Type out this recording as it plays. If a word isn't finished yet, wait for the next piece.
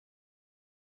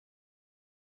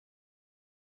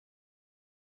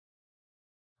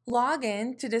Log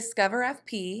in to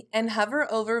discoverFP and hover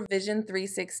over Vision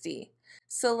 360.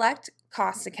 Select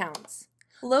Cost Accounts.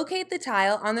 Locate the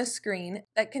tile on the screen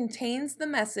that contains the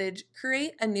message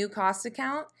Create a new cost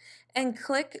account and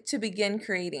click to begin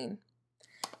creating.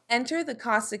 Enter the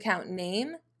cost account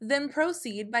name, then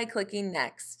proceed by clicking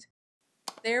Next.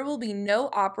 There will be no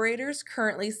operators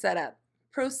currently set up.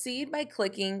 Proceed by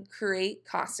clicking Create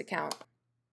Cost Account.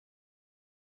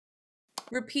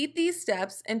 Repeat these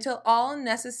steps until all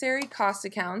necessary cost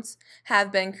accounts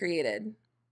have been created.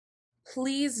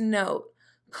 Please note,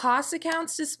 cost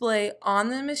accounts display on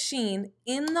the machine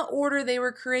in the order they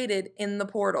were created in the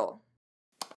portal.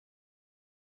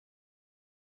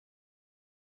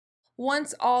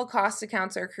 Once all cost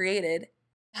accounts are created,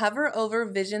 hover over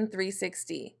Vision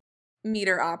 360,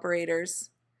 Meter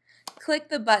Operators. Click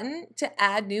the button to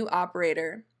add new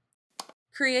operator.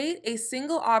 Create a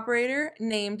single operator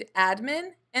named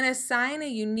Admin and assign a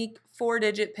unique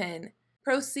 4-digit PIN.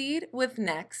 Proceed with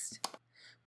Next.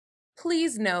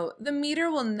 Please note, the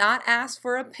meter will not ask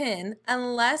for a PIN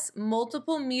unless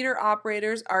multiple meter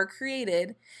operators are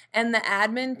created and the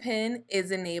admin PIN is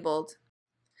enabled.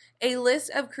 A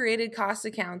list of created cost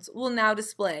accounts will now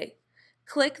display.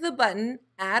 Click the button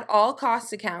Add All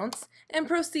Cost Accounts and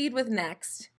proceed with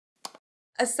Next.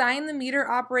 Assign the meter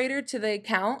operator to the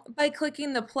account by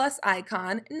clicking the plus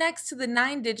icon next to the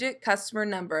 9-digit customer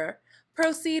number.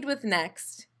 Proceed with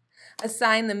Next.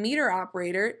 Assign the meter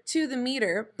operator to the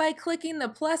meter by clicking the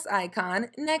plus icon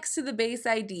next to the base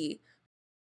ID.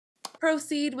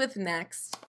 Proceed with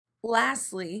Next.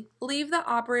 Lastly, leave the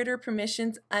operator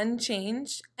permissions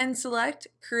unchanged and select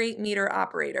Create Meter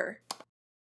Operator.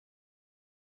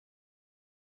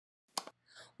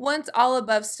 Once all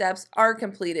above steps are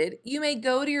completed, you may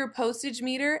go to your postage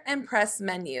meter and press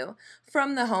Menu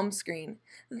from the home screen.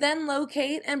 Then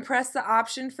locate and press the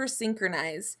option for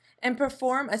Synchronize and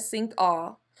perform a Sync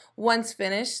All. Once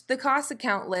finished, the cost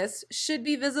account list should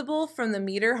be visible from the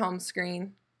meter home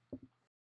screen.